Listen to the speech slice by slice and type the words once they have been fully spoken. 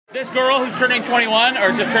this girl who's turning 21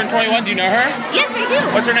 or just turned 21, do you know her? Yes, I do.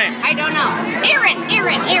 What's her name? I don't know. Erin.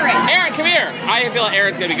 Erin, come here. I feel like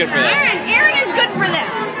Erin's gonna be good for this. Erin is good for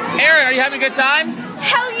this. Erin, are you having a good time?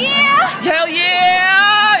 Hell yeah. Hell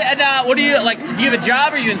yeah! And what do you like? Do you have a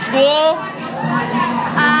job? Are you in school?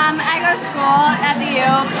 I go to school at the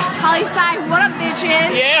U. Poli-sci, what up,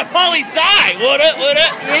 bitches? Yeah, poli-sci. What up?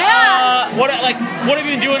 Yeah. What have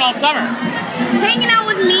you been doing all summer? Hanging out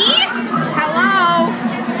with me? Hello.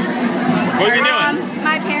 What have you been doing?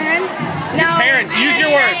 My parents. No. Parents, use your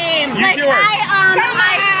words. Use your words. I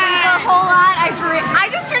sleep a whole lot. I drink. I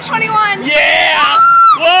just turned 21. Yeah!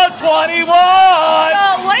 Whoa, 21! So,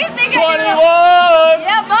 what do you think 21! I do?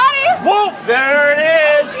 Yeah, buddy. Whoop, there it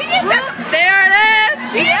is! Whoop, there it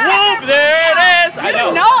is. Yeah. Whoop, there it is! I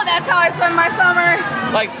know. No, that's how I spend my summer.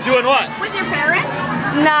 Like, doing what? With your parents?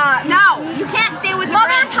 Nah. No, you can't stay with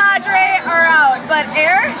Mother and Padre are out, but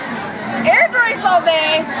Air drinks all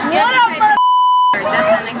day. What up, mother?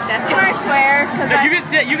 That's unacceptable. I swear.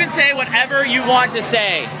 You can say whatever you want to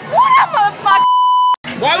say. What up, motherfucker?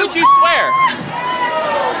 Why would you swear?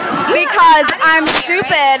 Because I'm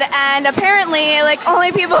stupid, and apparently, like,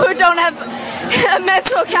 only people who don't have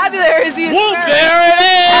mental vocabularies use Whoop, swearing. there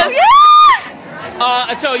it is!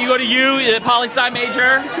 Yeah! So you go to U, poli-sci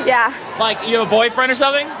major? Yeah. Like, you have a boyfriend or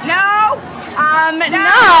something? No.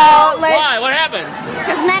 No. Like, why? What happened?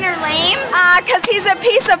 Because men are lame? Because he's a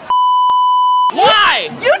piece of Why?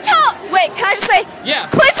 Wait, can I just say? Yeah.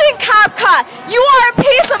 Clinton Kopka, you are a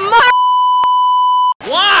piece of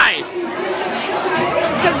Why?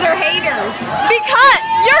 Because they're haters. Because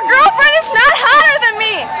your girlfriend is not hotter than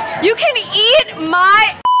me. You can eat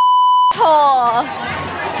my asshole.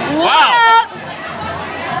 What up?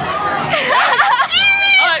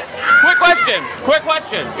 Quick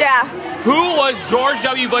question. Yeah. Who was George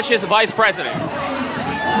W. Bush's vice president?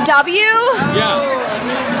 W? Yeah.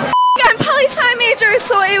 I'm poli-sci major,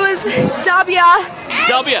 so it was W.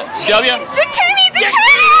 Dick Cheney!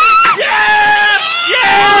 Yeah!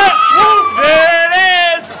 Yeah! Whoop, there it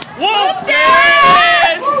is! Whoop, there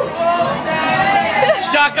it is!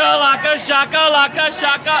 Shaka laka, shaka laka,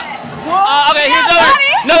 shaka. Okay, here's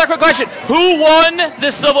another quick question. Who won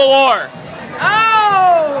the Civil War?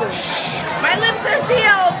 Oh! Shh. My lips are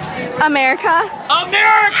sealed. America.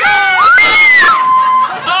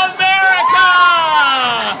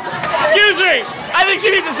 Excuse me. I think she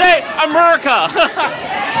needs to say America.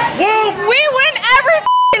 Woo! We win every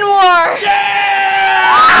war. Yeah!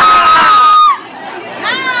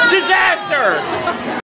 Disaster.